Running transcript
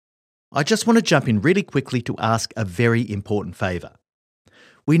I just want to jump in really quickly to ask a very important favour.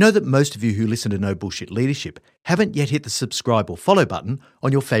 We know that most of you who listen to No Bullshit Leadership haven't yet hit the subscribe or follow button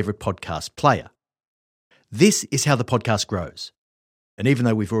on your favourite podcast player. This is how the podcast grows. And even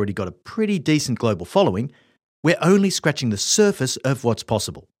though we've already got a pretty decent global following, we're only scratching the surface of what's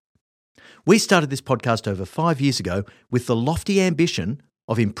possible. We started this podcast over 5 years ago with the lofty ambition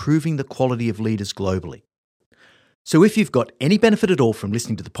of improving the quality of leaders globally. So if you've got any benefit at all from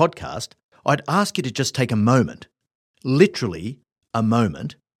listening to the podcast, I'd ask you to just take a moment, literally a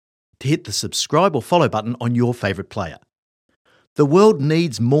moment, to hit the subscribe or follow button on your favourite player. The world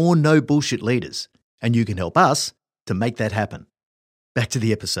needs more no bullshit leaders, and you can help us to make that happen. Back to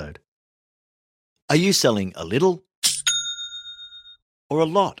the episode. Are you selling a little or a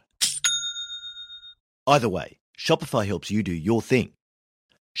lot? Either way, Shopify helps you do your thing.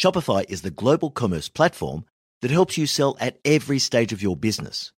 Shopify is the global commerce platform that helps you sell at every stage of your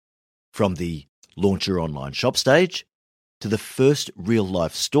business. From the launch your online shop stage, to the first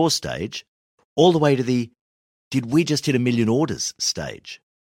real-life store stage, all the way to the did we just hit 1 million orders stage.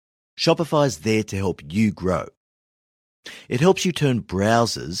 Shopify's there to help you grow. It helps you turn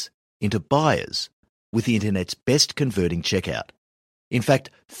browsers into buyers with the internet's best converting checkout. In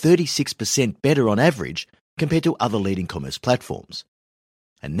fact, 36% better on average compared to other leading commerce platforms.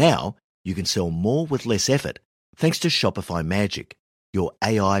 And now you can sell more with less effort thanks to Shopify Magic, your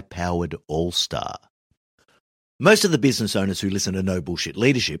AI-powered all-star. Most of the business owners who listen to No Bullshit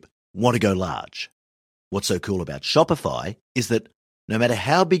Leadership want to go large. What's so cool about Shopify is that no matter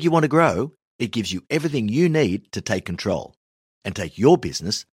how big you want to grow, it gives you everything you need to take control and take your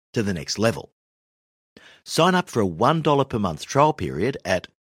business to the next level. Sign up for a $1 per month trial period at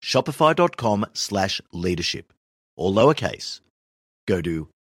shopify.com/leadership, all lowercase. Go to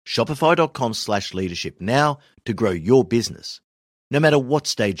shopify.com/leadership now to grow your business, no matter what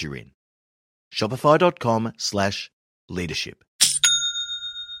stage you're in. Shopify.com/leadership.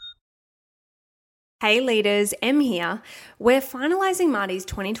 Hey leaders, Em here. We're finalising Marty's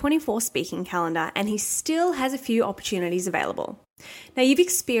 2024 speaking calendar and he still has a few opportunities available. Now you've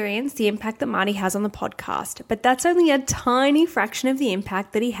experienced the impact that Marty has on the podcast, but that's only a tiny fraction of the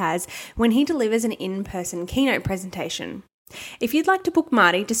impact that he has when he delivers an in-person keynote presentation. If you'd like to book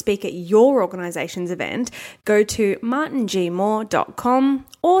Marty to speak at your organisation's event, go to martingmoore.com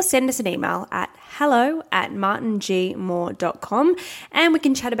or send us an email at hello@martingmoore.com and we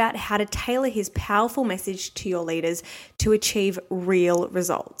can chat about how to tailor his powerful message to your leaders to achieve real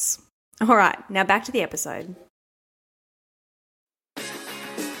results. All right, now back to the episode.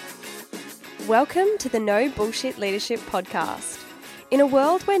 Welcome to the No Bullshit Leadership Podcast. In a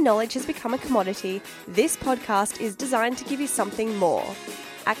world where knowledge has become a commodity, this podcast is designed to give you something more.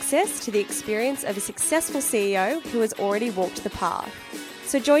 Access to the experience of a successful CEO who has already walked the path.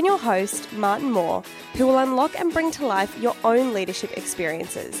 So join your host, Martin Moore, who will unlock and bring to life your own leadership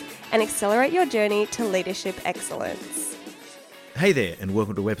experiences and accelerate your journey to leadership excellence. Hey there, and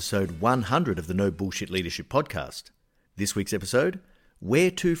welcome to episode 100 of the No Bullshit Leadership Podcast. This week's episode,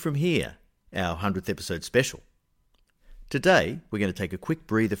 Where to From Here, our 100th episode special. Today, we're going to take a quick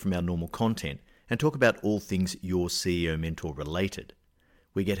breather from our normal content and talk about all things Your CEO Mentor related.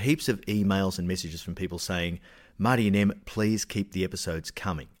 We get heaps of emails and messages from people saying, Marty and Em, please keep the episodes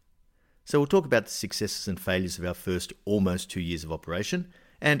coming. So we'll talk about the successes and failures of our first almost 2 years of operation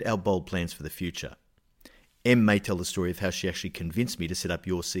and our bold plans for the future. Em may tell the story of how she actually convinced me to set up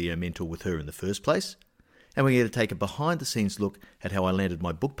Your CEO Mentor with her in the first place. And we're going to take a behind-the-scenes look at how I landed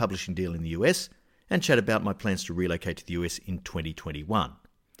my book publishing deal in the US and chat about my plans to relocate to the US in 2021.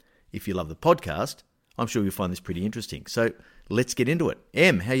 If you love the podcast, I'm sure you'll find this pretty interesting. So let's get into it.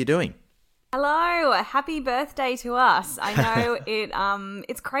 Em, how you doing? Hello, happy birthday to us. I know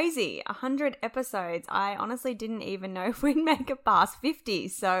it's crazy, 100 episodes. I honestly didn't even know if we'd make it past 50,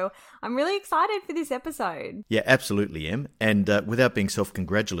 so I'm really excited for this episode. Yeah, absolutely, Em. And without being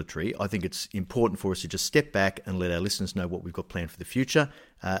self-congratulatory, I think it's important for us to just step back and let our listeners know what we've got planned for the future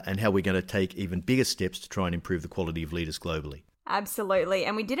and how we're going to take even bigger steps to try and improve the quality of leaders globally. Absolutely.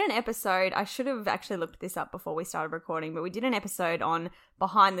 And we did an episode, I should have actually looked this up before we started recording, but we did an episode on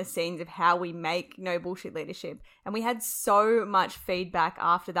behind the scenes of how we make No Bullshit Leadership. And we had so much feedback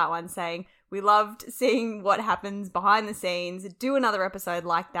after that one saying, we loved seeing what happens behind the scenes, do another episode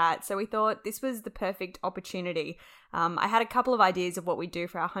like that. So we thought this was the perfect opportunity. I had a couple of ideas of what we'd do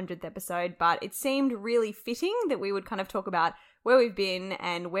for our 100th episode, but it seemed really fitting that we would kind of talk about where we've been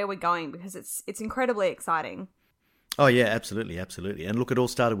and where we're going because it's incredibly exciting. Oh, yeah, absolutely, absolutely. And look, it all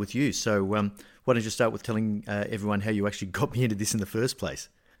started with you. So why don't you start with telling everyone how you actually got me into this in the first place?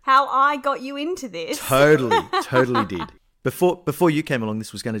 How I got you into this? Totally did. Before you came along,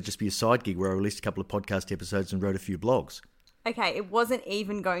 this was going to just be a side gig where I released a couple of podcast episodes and wrote a few blogs. Okay, it wasn't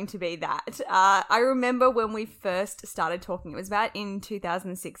even going to be that. I remember when we first started talking, it was about in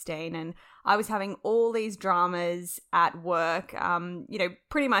 2016, and I was having all these dramas at work,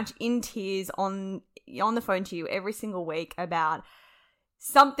 pretty much in tears on the phone to you every single week about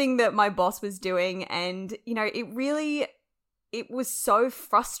something that my boss was doing. And, it was so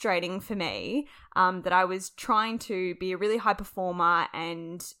frustrating for me that I was trying to be a really high performer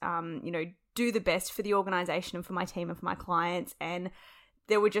and, do the best for the organization and for my team and for my clients. And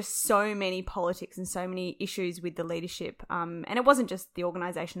there were just so many politics and so many issues with the leadership. And it wasn't just the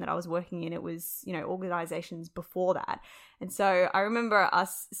organization that I was working in, it was, organizations before that. And so I remember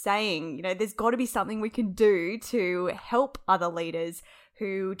us saying, there's got to be something we can do to help other leaders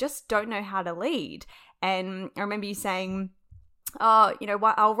who just don't know how to lead. And I remember you saying,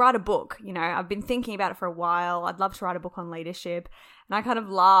 I'll write a book. I've been thinking about it for a while. I'd love to write a book on leadership. And I kind of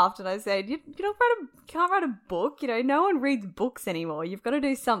laughed and I said, you can't write a book. No one reads books anymore. You've got to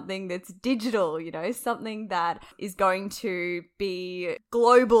do something that's digital, something that is going to be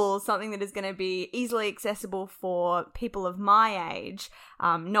global, something that is going to be easily accessible for people of my age,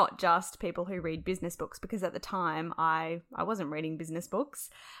 not just people who read business books, because at the time I wasn't reading business books.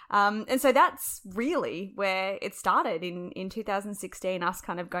 And so that's really where it started in 2016, us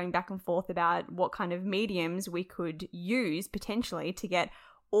kind of going back and forth about what kind of mediums we could use potentially to get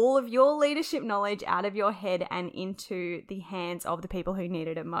all of your leadership knowledge out of your head and into the hands of the people who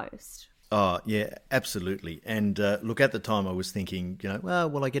needed it most. Oh, yeah, absolutely. And look, at the time I was thinking,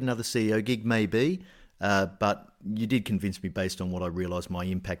 will I get another CEO gig? Maybe. But you did convince me based on what I realised my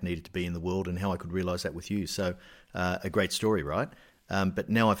impact needed to be in the world and how I could realise that with you. So a great story, right? But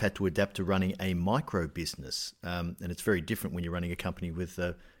now I've had to adapt to running a micro business. And it's very different when you're running a company with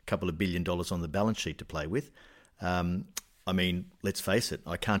a couple of $1 billion on the balance sheet to play with. Let's face it,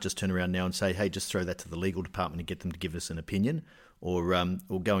 I can't just turn around now and say, hey, just throw that to the legal department and get them to give us an opinion, or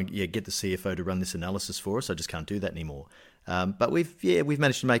go and get the CFO to run this analysis for us. I just can't do that anymore. But we've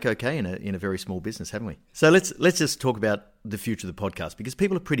managed to make okay in a very small business, haven't we? So let's just talk about the future of the podcast, because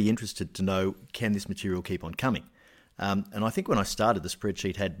people are pretty interested to know, can this material keep on coming? And I think when I started, the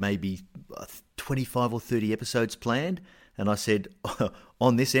spreadsheet had maybe 25 or 30 episodes planned, and I said,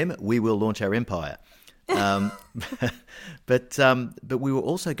 on this, Em, we will launch our empire. But we were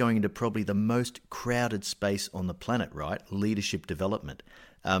also going into probably the most crowded space on the planet, right? Leadership development.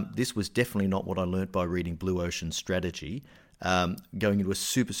 This was definitely not what I learned by reading Blue Ocean Strategy, going into a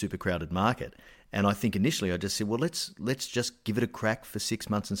super, super crowded market. And I think initially I just said, well, let's just give it a crack for 6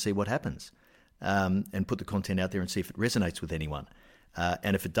 months and see what happens, and put the content out there and see if it resonates with anyone.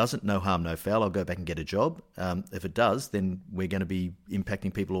 And if it doesn't, no harm, no foul, I'll go back and get a job. If it does, then we're going to be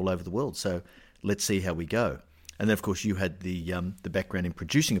impacting people all over the world. So let's see how we go. And then, of course, you had the background in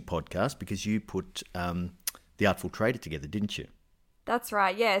producing a podcast because you put The Artful Trader together, didn't you? That's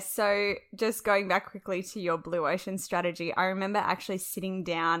right, yeah. So just going back quickly to your Blue Ocean Strategy, I remember actually sitting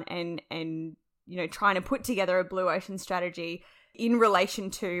down and trying to put together a Blue Ocean Strategy in relation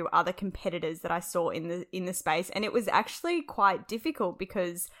to other competitors that I saw in the space. And it was actually quite difficult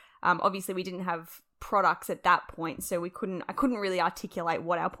because obviously we didn't have products at that point, so I couldn't really articulate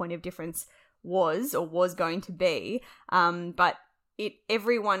what our point of difference was or was going to be. But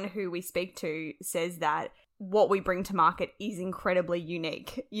everyone who we speak to says that what we bring to market is incredibly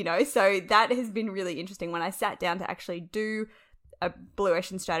unique, so that has been really interesting. When I sat down to actually do a Blue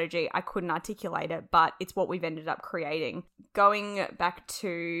Ocean Strategy, I couldn't articulate it, but it's what we've ended up creating. Going back to,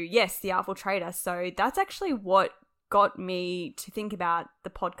 yes, The Artful Trader. So that's actually what got me to think about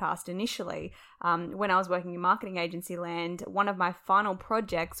the podcast initially. When I was working in marketing agency land, one of my final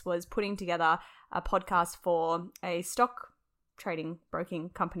projects was putting together a podcast for a stock trading broking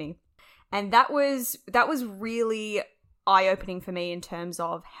company. And that was really eye-opening for me in terms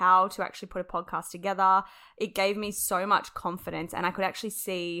of how to actually put a podcast together. It gave me so much confidence, and I could actually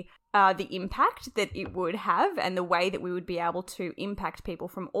see the impact that it would have and the way that we would be able to impact people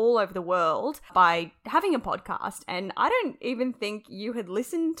from all over the world by having a podcast. And I don't even think you had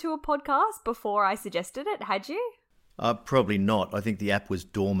listened to a podcast before I suggested it, had you? Probably not. I think the app was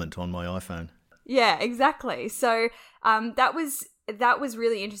dormant on my iPhone. Yeah, exactly. So that was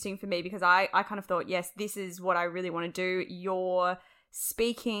really interesting for me because I kind of thought, yes, this is what I really want to do. Your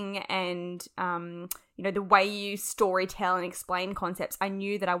speaking and, the way you storytell and explain concepts, I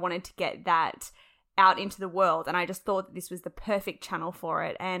knew that I wanted to get that out into the world. And I just thought that this was the perfect channel for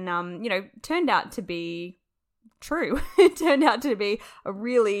it. And, turned out to be true. It turned out to be a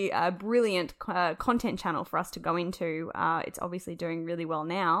really brilliant content channel for us to go into. It's obviously doing really well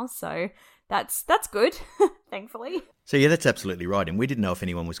now. So that's good. thankfully. So yeah, that's absolutely right. And we didn't know if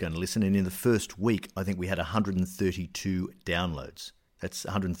anyone was going to listen. And in the first week, I think we had 132 downloads. That's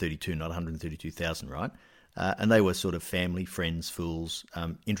 132, not 132,000, right? And they were sort of family, friends, fools,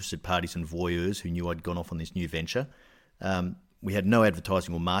 interested parties and voyeurs who knew I'd gone off on this new venture. We had no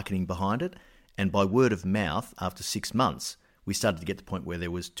advertising or marketing behind it. And by word of mouth, after 6 months, we started to get to the point where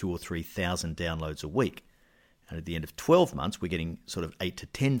there was 2,000 or 3,000 downloads a week. And at the end of 12 months, we're getting sort of 8,000 to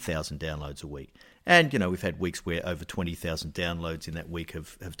 10,000 downloads a week. And, we've had weeks where over 20,000 downloads in that week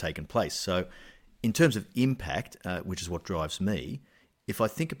have taken place. So in terms of impact, which is what drives me, if I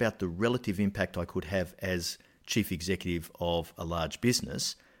think about the relative impact I could have as chief executive of a large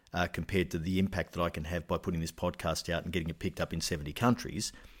business compared to the impact that I can have by putting this podcast out and getting it picked up in 70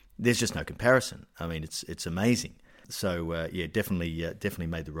 countries, there's just no comparison. I mean, it's amazing. So, definitely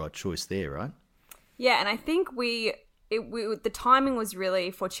made the right choice there, right? Yeah, and I think the timing was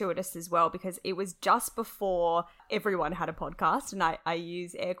really fortuitous as well, because it was just before everyone had a podcast, and I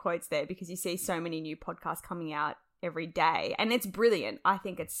use air quotes there because you see so many new podcasts coming out every day, and it's brilliant. I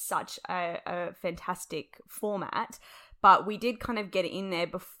think it's such a fantastic format, but we did kind of get in there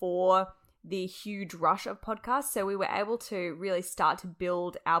before the huge rush of podcasts, so we were able to really start to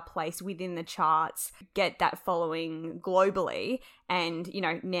build our place within the charts, get that following globally, and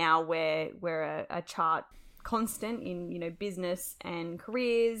now we're a chart constant in business and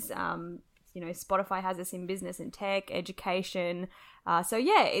careers. Spotify has us in business and tech, education. So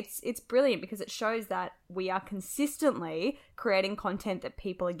yeah, it's brilliant because it shows that we are consistently creating content that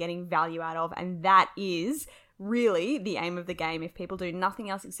people are getting value out of, and that is really the aim of the game. If people do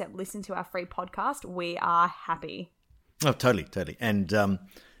nothing else except listen to our free podcast, we are happy. Oh, totally. And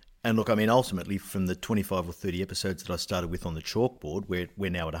look, I mean, ultimately from the 25 or 30 episodes that I started with on the chalkboard,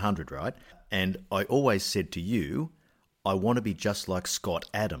 we're now at 100, right? And I always said to you, I want to be just like Scott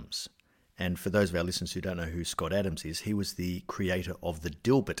Adams. And for those of our listeners who don't know who Scott Adams is, he was the creator of the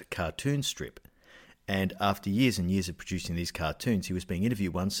Dilbert cartoon strip. And after years and years of producing these cartoons, he was being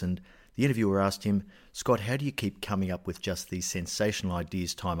interviewed once, and the interviewer asked him, Scott, how do you keep coming up with just these sensational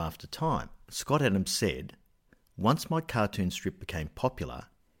ideas time after time? Scott Adams said, once my cartoon strip became popular,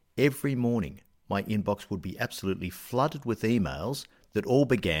 every morning my inbox would be absolutely flooded with emails that all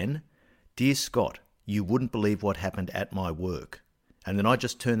began, Dear Scott, you wouldn't believe what happened at my work. And then I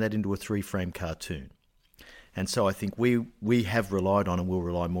just turned that into a 3-frame cartoon. And so I think we have relied on, and will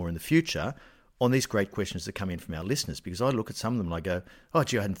rely more in the future, on these great questions that come in from our listeners, because I look at some of them and I go, oh,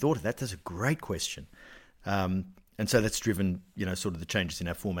 gee, I hadn't thought of that. That's a great question. And so that's driven, sort of the changes in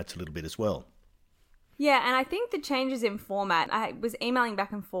our formats a little bit as well. Yeah, and I think the changes in format, I was emailing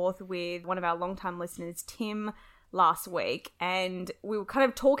back and forth with one of our longtime listeners, Tim, last week, and we were kind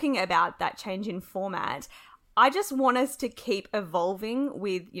of talking about that change in format. I just want us to keep evolving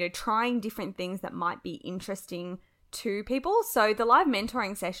with, trying different things that might be interesting to people. So the live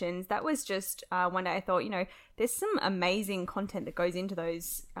mentoring sessions, that was just one day I thought, there's some amazing content that goes into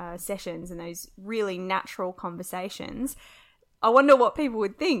those sessions and those really natural conversations. I wonder what people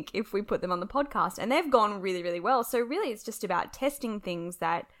would think if we put them on the podcast, and they've gone really, really well. So really it's just about testing things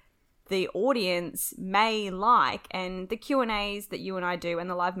that the audience may like, and the Q&As that you and I do and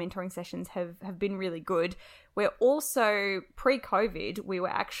the live mentoring sessions have been really good. We're also, pre-COVID, we were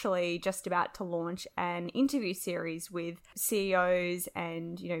actually just about to launch an interview series with CEOs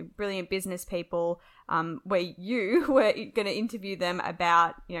and, brilliant business people, where you were going to interview them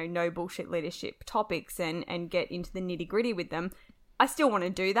about, no bullshit leadership topics and get into the nitty gritty with them. I still want to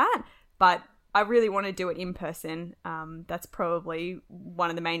do that, but I really want to do it in person. That's probably one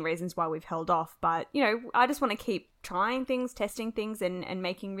of the main reasons why we've held off. But, I just want to keep trying things, testing things, and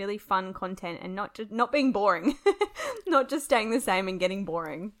making really fun content, and not being boring, not just staying the same and getting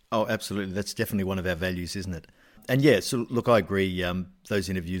boring. Oh, absolutely. That's definitely one of our values, isn't it? And yeah, so look, I agree. Those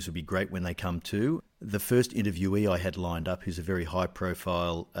interviews will be great when they come too. The first interviewee I had lined up, who's a very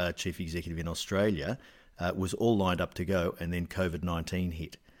high-profile chief executive in Australia, was all lined up to go, and then COVID-19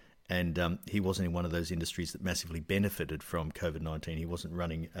 hit. And he wasn't in one of those industries that massively benefited from COVID-19. He wasn't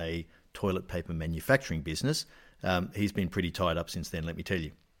running a toilet paper manufacturing business. He's been pretty tied up since then, let me tell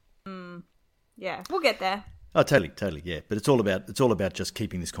you. Yeah, we'll get there. Oh, totally, yeah. But it's all about just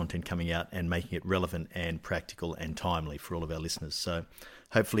keeping this content coming out and making it relevant and practical and timely for all of our listeners. So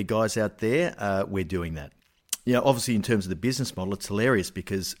hopefully, guys out there, we're doing that. Obviously, in terms of the business model, it's hilarious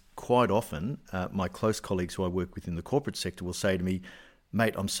because quite often my close colleagues who I work with in the corporate sector will say to me,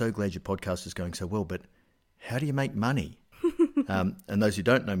 mate, I'm so glad your podcast is going so well, but how do you make money? And those who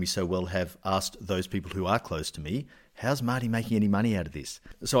don't know me so well have asked those people who are close to me, how's Marty making any money out of this?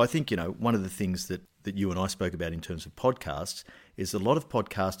 So I think, one of the things that you and I spoke about in terms of podcasts is a lot of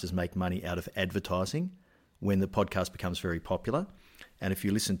podcasters make money out of advertising when the podcast becomes very popular. And if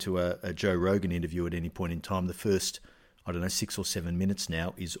you listen to a Joe Rogan interview at any point in time, the first, 6 or 7 minutes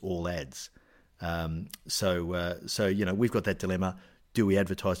now is all ads. So we've got that dilemma. Do we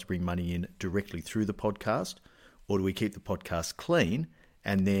advertise to bring money in directly through the podcast, or do we keep the podcast clean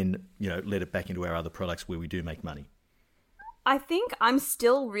and then, let it back into our other products where we do make money? I think I'm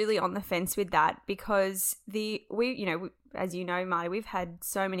still really on the fence with that because as you know, Marty, we've had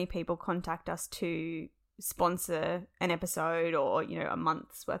so many people contact us to sponsor an episode or, a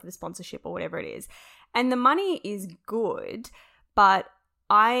month's worth of sponsorship or whatever it is. And the money is good, but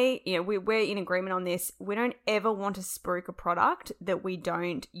we're in agreement on this. We don't ever want to spruik a product that we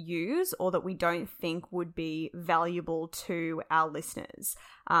don't use or that we don't think would be valuable to our listeners.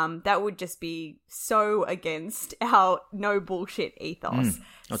 That would just be so against our no bullshit ethos.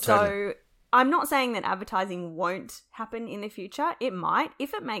 Totally. I'm not saying that advertising won't happen in the future. It might,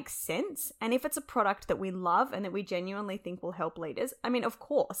 if it makes sense and if it's a product that we love and that we genuinely think will help leaders. I mean, of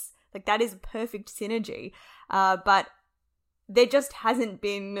course, that is a perfect synergy. But there just hasn't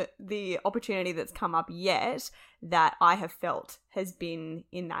been the opportunity that's come up yet that I have felt has been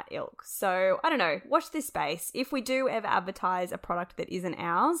in that ilk. So I don't know, watch this space. If we do ever advertise a product that isn't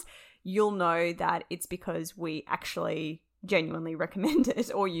ours, you'll know that it's because we actually genuinely recommend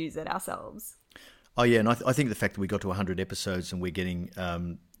it or use it ourselves. Oh, yeah, and I think the fact that we got to 100 episodes and we're getting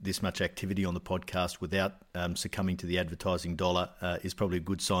this much activity on the podcast without succumbing to the advertising dollar is probably a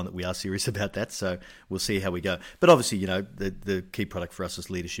good sign that we are serious about that. So we'll see how we go. But obviously, the key product for us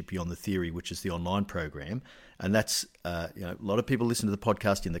is Leadership Beyond the Theory, which is the online program. And that's, a lot of people listen to the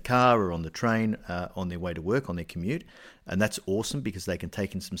podcast in the car or on the train on their way to work, on their commute. And that's awesome because they can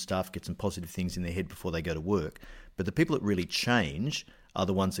take in some stuff, get some positive things in their head before they go to work. But the people that really change are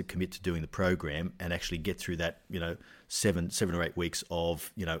the ones that commit to doing the program and actually get through that, 7 or 8 weeks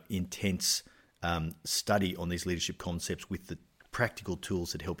of, intense study on these leadership concepts with the practical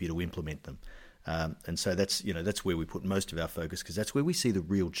tools that help you to implement them. And so that's where we put most of our focus because that's where we see the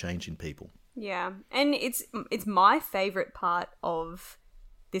real change in people. Yeah. And it's my favorite part of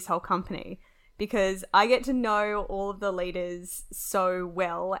this whole company because I get to know all of the leaders so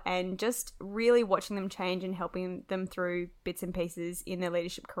well and just really watching them change and helping them through bits and pieces in their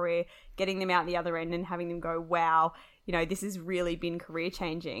leadership career, getting them out the other end and having them go, wow, this has really been career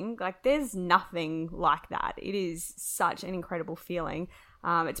changing. There's nothing like that. It is such an incredible feeling.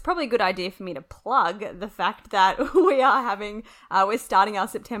 It's probably a good idea for me to plug the fact that we're starting our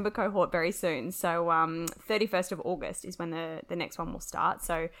September cohort very soon. So 31st of August is when the next one will start.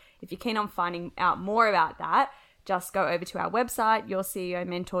 So if you're keen on finding out more about that, just go over to our website,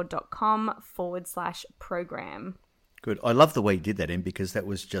 yourceomentor.com/program. Good. I love the way you did that, Em, because that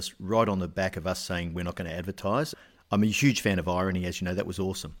was just right on the back of us saying we're not going to advertise. I'm a huge fan of irony, as you know. That was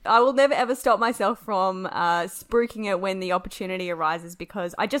awesome. I will never, ever stop myself from spruiking it when the opportunity arises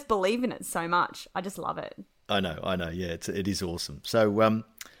because I just believe in it so much. I just love it. I know. Yeah, it is awesome. So why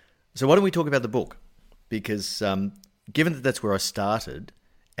don't we talk about the book? Because given that that's where I started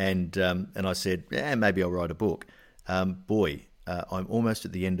and I said, maybe I'll write a book. I'm almost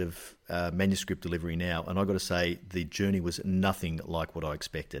at the end of manuscript delivery now. And I've got to say the journey was nothing like what I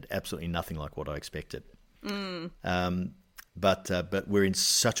expected. Absolutely nothing like what I expected. But we're in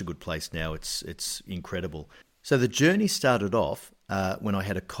such a good place now. It's incredible. So the journey started off when I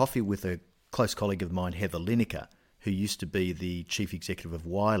had a coffee with a close colleague of mine, Heather Lineker, who used to be the chief executive of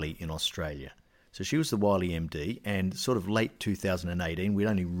Wiley in Australia. So she was the Wiley MD, and sort of late 2018, we'd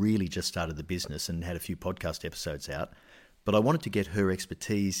only really just started the business and had a few podcast episodes out. But I wanted to get her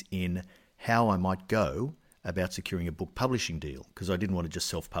expertise in how I might go about securing a book publishing deal because I didn't want to just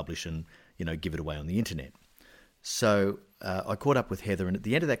self-publish and give it away on the internet. So I caught up with Heather, and at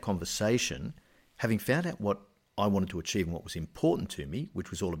the end of that conversation, having found out what I wanted to achieve and what was important to me, which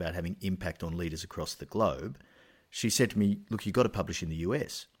was all about having impact on leaders across the globe, she said to me, look, you've got to publish in the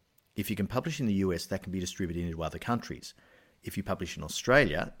US. If you can publish in the US, that can be distributed into other countries. If you publish in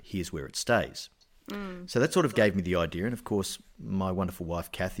Australia, here's where it stays. So that sort of gave me the idea. And of course, my wonderful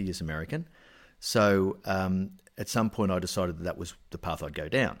wife, Kathy, is American. So at some point, I decided that was the path I'd go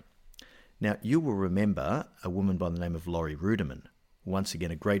down. Now, you will remember a woman by the name of Laurie Ruderman, once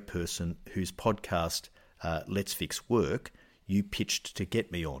again, a great person whose podcast, Let's Fix Work, you pitched to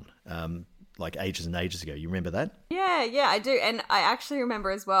get me on, like ages and ages ago. You remember that? Yeah, I do. And I actually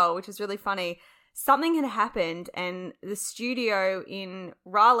remember as well, which is really funny. Something had happened and the studio in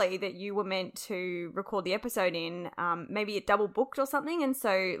Raleigh that you were meant to record the episode in, maybe it double booked or something. And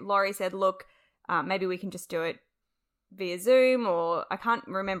so Laurie said, look, maybe we can just do it via Zoom, or I can't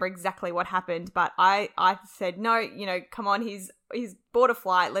remember exactly what happened, but I said, no, come on, he's bought a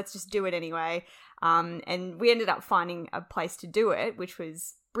flight. Let's just do it anyway. And we ended up finding a place to do it, which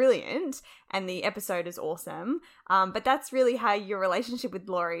was brilliant, and the episode is awesome. But that's really how your relationship with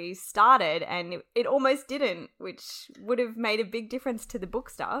Laurie started, and it almost didn't, which would have made a big difference to the book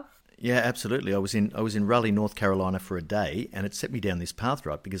stuff. Yeah, absolutely. I was in Raleigh, North Carolina for a day, and it set me down this path,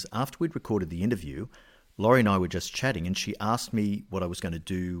 right? Because after we'd recorded the interview, Laurie and I were just chatting, and she asked me what I was going to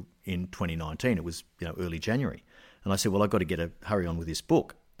do in 2019. It was early January, and I said, well, I've got to hurry on with this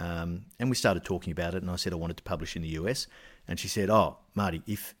book. And we started talking about it, and I said I wanted to publish in the US. And she said, oh, Marty,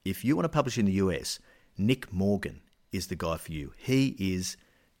 if you want to publish in the US, Nick Morgan is the guy for you. He is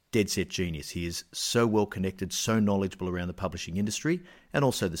dead set genius. He is so well connected, so knowledgeable around the publishing industry and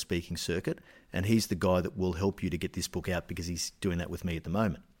also the speaking circuit. And he's the guy that will help you to get this book out because he's doing that with me at the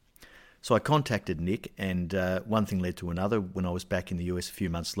moment. So I contacted Nick, and one thing led to another. When I was back in the US a few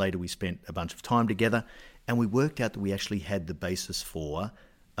months later, we spent a bunch of time together, and we worked out that we actually had the basis for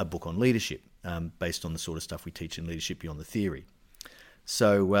a book on leadership, based on the sort of stuff we teach in Leadership Beyond the Theory.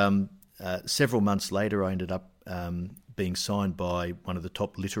 So several months later, I ended up being signed by one of the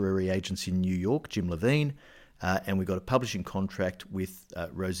top literary agents in New York, Jim Levine, and we got a publishing contract with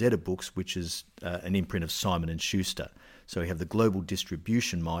Rosetta Books, which is an imprint of Simon & Schuster. So we have the global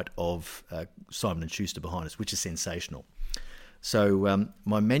distribution might of Simon & Schuster behind us, which is sensational. So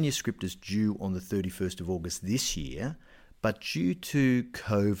my manuscript is due on the 31st of August this year, but due to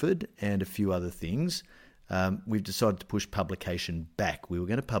COVID and a few other things, we've decided to push publication back. We were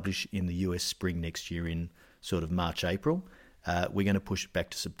going to publish in the US spring next year in sort of March, April. We're going to push it back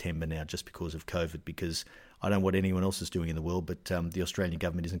to September now just because of COVID, because I don't know what anyone else is doing in the world, but the Australian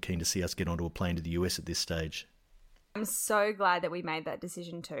government isn't keen to see us get onto a plane to the US at this stage. I'm so glad that we made that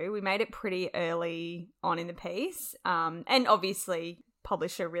decision too. We made it pretty early on in the piece. And obviously,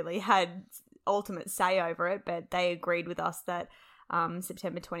 publisher really had ultimate say over it, but they agreed with us that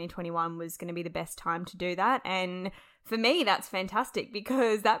September 2021 was going to be the best time to do that. And for me, that's fantastic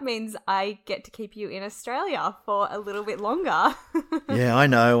because that means I get to keep you in Australia for a little bit longer. Yeah, I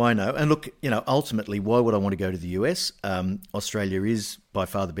know. And look, ultimately, why would I want to go to the US? Australia is by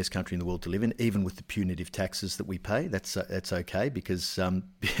far the best country in the world to live in, even with the punitive taxes that we pay. That's okay because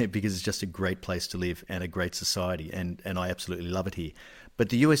because it's just a great place to live and a great society, and I absolutely love it here. But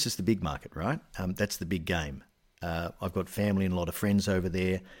the US is the big market, right? That's the big game. I've got family and a lot of friends over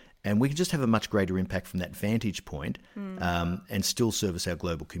there, and we can just have a much greater impact from that vantage point and still service our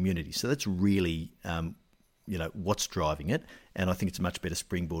global community. So that's really, what's driving it. And I think it's a much better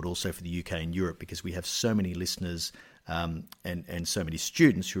springboard also for the UK and Europe because we have so many listeners and so many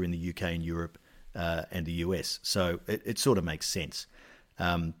students who are in the UK and Europe and the US. So it sort of makes sense.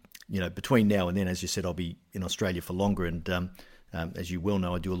 Between now and then, as you said, I'll be in Australia for longer, and as you well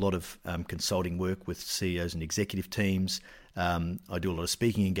know, I do a lot of consulting work with CEOs and executive teams. I do a lot of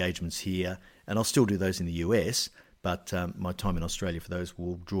speaking engagements here, and I'll still do those in the US, but my time in Australia for those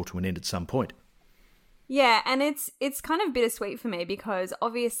will draw to an end at some point. Yeah, and it's kind of bittersweet for me because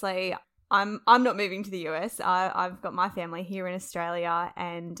obviously I'm not moving to the US. I've got my family here in Australia,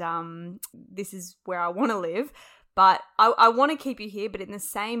 and this is where I want to live. But I want to keep you here, but in the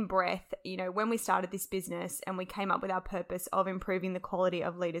same breath, when we started this business and we came up with our purpose of improving the quality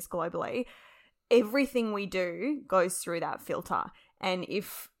of leaders globally, everything we do goes through that filter. And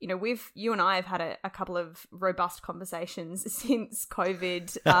if, you and I have had a couple of robust conversations since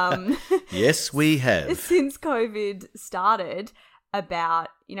COVID. Yes, we have. Since COVID started about,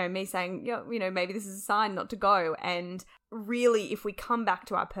 me saying, maybe this is a sign not to go. And really, if we come back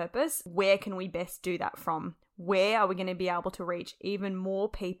to our purpose, where can we best do that from? Where are we going to be able to reach even more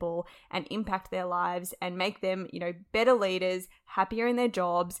people and impact their lives and make them, better leaders, happier in their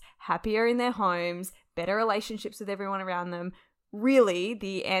jobs, happier in their homes, better relationships with everyone around them? Really,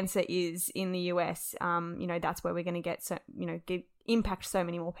 the answer is in the US. That's where we're going to get impact so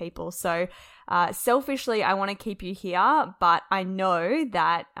many more people. So selfishly, I want to keep you here, but I know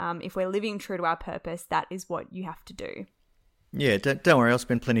that if we're living true to our purpose, that is what you have to do. Yeah, don't worry. I'll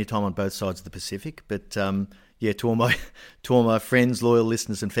spend plenty of time on both sides of the Pacific. But to all my friends, loyal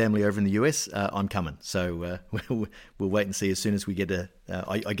listeners, and family over in the US, I'm coming. So we'll wait and see as soon as we get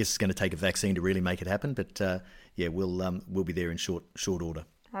I guess it's going to take a vaccine to really make it happen. But we'll be there in short order.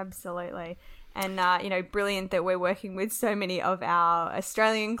 Absolutely. And, brilliant that we're working with so many of our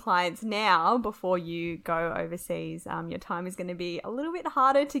Australian clients now before you go overseas. Your time is going to be a little bit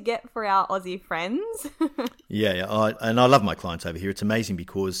harder to get for our Aussie friends. Yeah. And I love my clients over here. It's amazing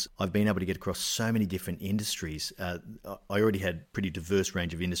because I've been able to get across so many different industries. I already had pretty diverse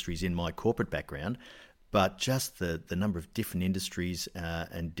range of industries in my corporate background, But just the number of different industries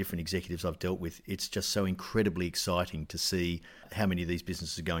and different executives I've dealt with, it's just so incredibly exciting to see how many of these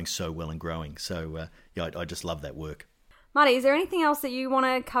businesses are going so well and growing. So, I just love that work. Marty, is there anything else that you want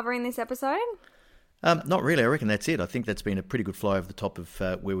to cover in this episode? Not really. I reckon that's it. I think that's been a pretty good fly over the top of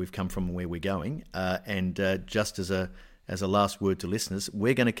where we've come from and where we're going. Just as a last word to listeners,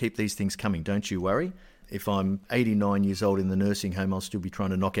 we're going to keep these things coming. Don't you worry. If I'm 89 years old in the nursing home, I'll still be trying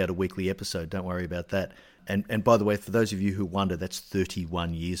to knock out a weekly episode. Don't worry about that. And by the way, for those of you who wonder, that's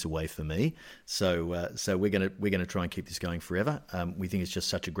 31 years away for me. So we're gonna try and keep this going forever. We think it's just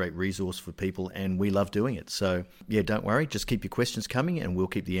such a great resource for people, and we love doing it. So yeah, don't worry. Just keep your questions coming, and we'll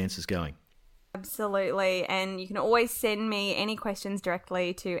keep the answers going. Absolutely. And you can always send me any questions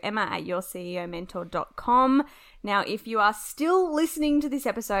directly to emma@yourceomentor.com. Now, if you are still listening to this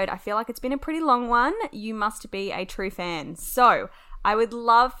episode, I feel like it's been a pretty long one. You must be a true fan. So I would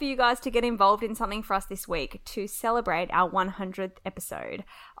love for you guys to get involved in something for us this week to celebrate our 100th episode.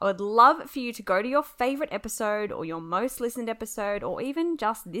 I would love for you to go to your favorite episode or your most listened episode or even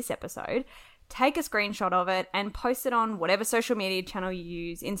just this episode, take a screenshot of it and post it on whatever social media channel you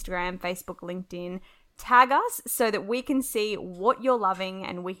use, Instagram, Facebook, LinkedIn. Tag us so that we can see what you're loving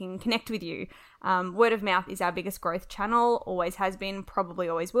and we can connect with you. Word of mouth is our biggest growth channel, always has been, probably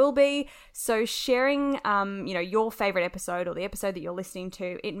always will be. So sharing, your favorite episode or the episode that you're listening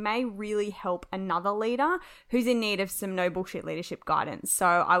to, it may really help another leader who's in need of some no bullshit leadership guidance. So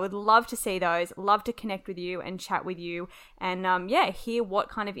I would love to see those, love to connect with you and chat with you and hear what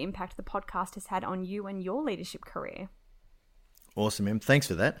kind of impact the podcast has had on you and your leadership career. Awesome, Em. Thanks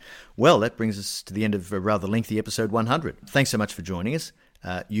for that. Well, that brings us to the end of a rather lengthy episode 100. Thanks so much for joining us.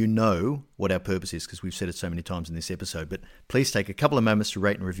 You know what our purpose is because we've said it so many times in this episode, but please take a couple of moments to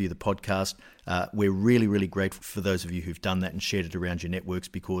rate and review the podcast. We're really, really grateful for those of you who've done that and shared it around your networks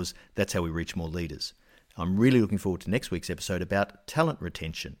because that's how we reach more leaders. I'm really looking forward to next week's episode about talent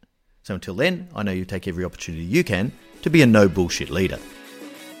retention. So until then, I know you take every opportunity you can to be a no bullshit leader.